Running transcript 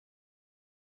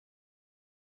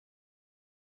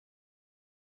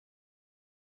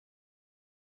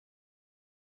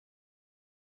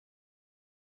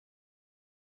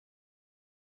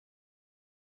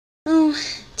Oh,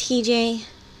 TJ,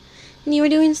 you were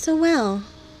doing so well.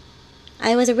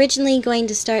 I was originally going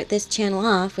to start this channel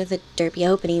off with a derpy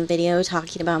opening video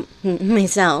talking about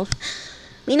myself.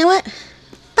 You know what?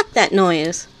 Fuck that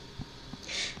noise.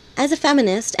 As a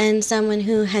feminist, and someone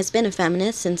who has been a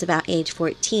feminist since about age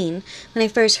 14, when I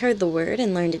first heard the word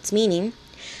and learned its meaning,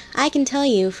 I can tell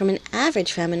you from an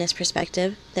average feminist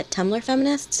perspective that Tumblr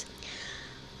feminists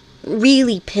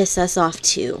really piss us off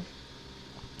too.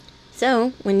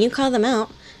 So, when you call them out,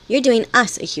 you're doing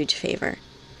us a huge favor.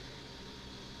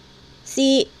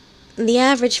 See, the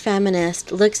average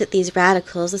feminist looks at these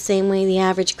radicals the same way the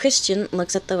average Christian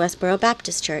looks at the Westboro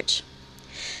Baptist Church.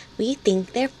 We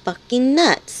think they're fucking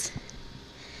nuts.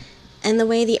 And the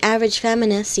way the average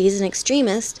feminist sees an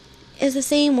extremist is the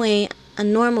same way a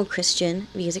normal Christian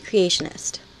views a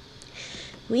creationist.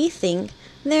 We think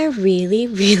they're really,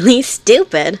 really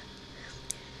stupid.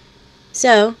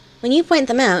 So, when you point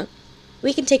them out,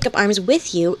 we can take up arms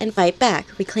with you and fight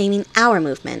back, reclaiming our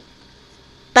movement.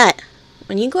 But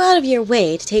when you go out of your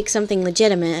way to take something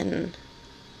legitimate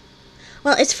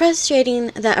well, it's frustrating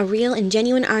that a real and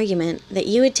genuine argument that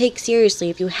you would take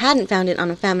seriously if you hadn't found it on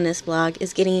a feminist blog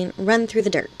is getting run through the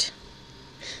dirt.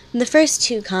 The first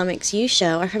two comics you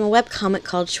show are from a webcomic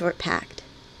called Short Packed.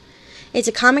 It's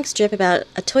a comic strip about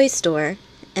a toy store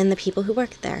and the people who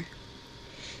work there.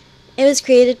 It was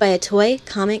created by a toy,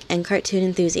 comic, and cartoon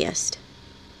enthusiast.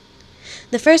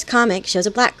 The first comic shows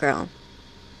a black girl.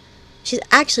 She's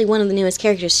actually one of the newest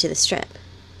characters to the strip.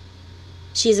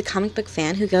 She's a comic book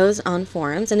fan who goes on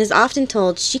forums and is often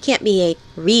told she can't be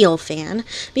a real fan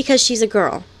because she's a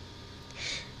girl.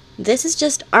 This is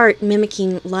just art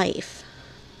mimicking life.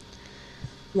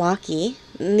 Walkie,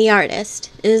 the artist,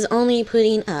 is only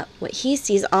putting up what he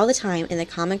sees all the time in the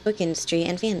comic book industry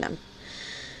and fandom.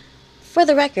 For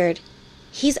the record,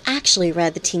 he's actually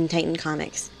read the Teen Titan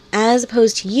comics, as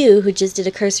opposed to you who just did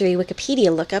a cursory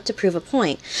Wikipedia lookup to prove a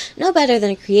point. No better than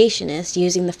a creationist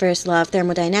using the first law of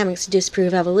thermodynamics to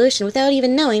disprove evolution without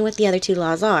even knowing what the other two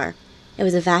laws are. It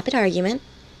was a vapid argument,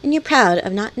 and you're proud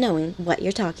of not knowing what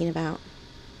you're talking about.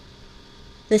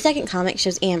 The second comic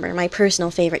shows Amber, my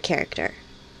personal favorite character.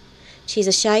 She's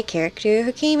a shy character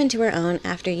who came into her own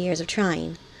after years of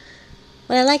trying.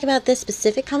 What I like about this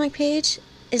specific comic page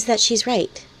is that she's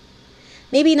right.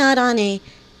 Maybe not on a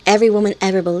every woman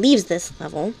ever believes this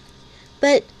level,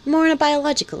 but more on a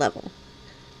biological level.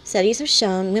 Studies have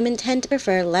shown women tend to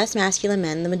prefer less masculine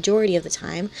men the majority of the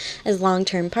time as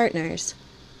long-term partners.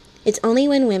 It's only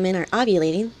when women are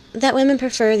ovulating that women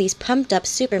prefer these pumped-up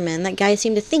supermen that guys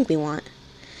seem to think we want.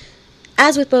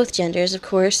 As with both genders, of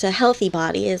course, a healthy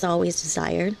body is always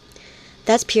desired.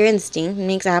 That's pure instinct and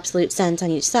makes absolute sense on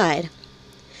each side.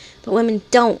 But women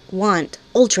don't want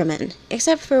Ultramen,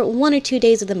 except for 1 or 2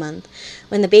 days of the month,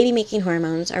 when the baby-making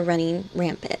hormones are running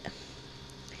rampant.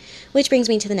 Which brings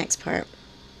me to the next part.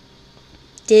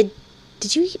 Did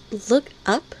you look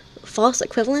up false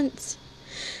equivalence?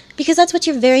 Because that's what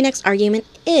your very next argument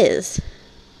is.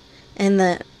 And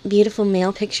the beautiful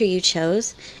male picture you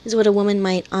chose is what a woman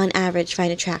might, on average,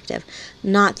 find attractive,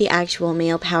 not the actual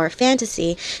male power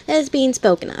fantasy that is being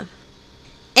spoken of.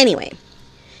 Anyway,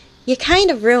 you kind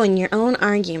of ruin your own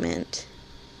argument.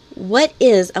 What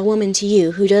is a woman to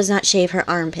you who does not shave her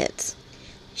armpits?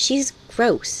 She's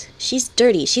gross. She's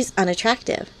dirty. She's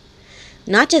unattractive.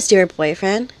 Not just to her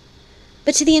boyfriend,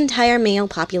 but to the entire male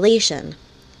population.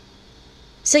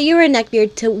 So you are a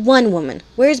neckbeard to one woman,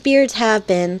 whereas beards have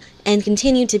been, and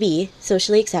continue to be,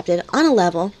 socially accepted on a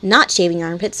level not shaving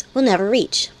armpits will never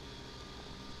reach.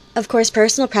 Of course,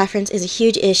 personal preference is a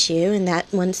huge issue in that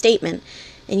one statement,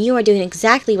 and you are doing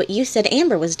exactly what you said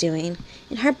Amber was doing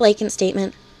in her blatant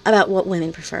statement about what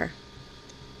women prefer.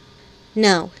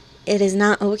 No, it is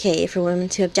not okay for women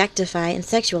to objectify and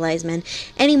sexualize men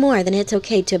any more than it's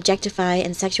okay to objectify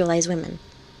and sexualize women.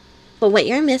 But what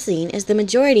you're missing is the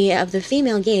majority of the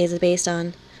female gaze is based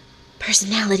on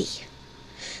personality,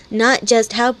 not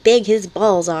just how big his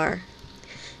balls are.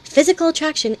 Physical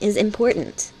attraction is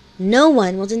important. No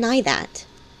one will deny that.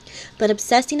 But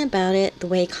obsessing about it the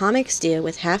way comics do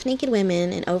with half-naked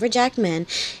women and overjacked men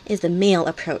is the male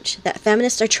approach that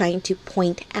feminists are trying to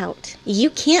point out. You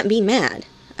can't be mad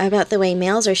about the way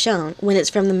males are shown when it's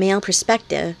from the male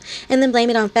perspective and then blame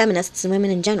it on feminists and women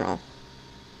in general.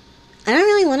 I don't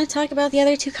really want to talk about the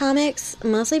other two comics,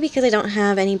 mostly because I don't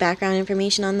have any background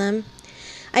information on them.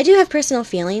 I do have personal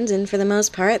feelings, and for the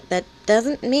most part, that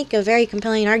doesn't make a very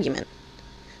compelling argument.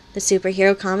 The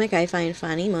superhero comic I find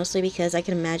funny, mostly because I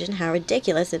can imagine how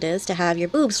ridiculous it is to have your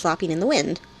boobs flopping in the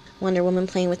wind. Wonder Woman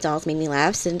playing with dolls made me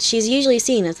laugh, since she's usually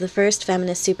seen as the first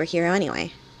feminist superhero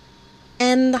anyway.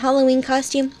 And the Halloween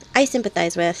costume, I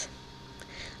sympathize with.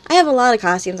 I have a lot of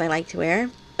costumes I like to wear,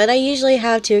 but I usually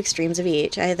have two extremes of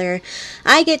each. Either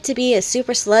I get to be a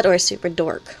super slut or a super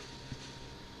dork.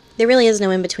 There really is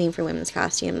no in-between for women's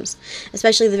costumes,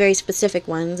 especially the very specific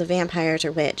ones of vampires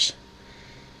or witch.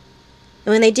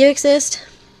 And when they do exist,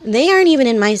 they aren't even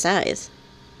in my size,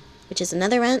 which is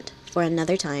another rant for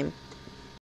another time.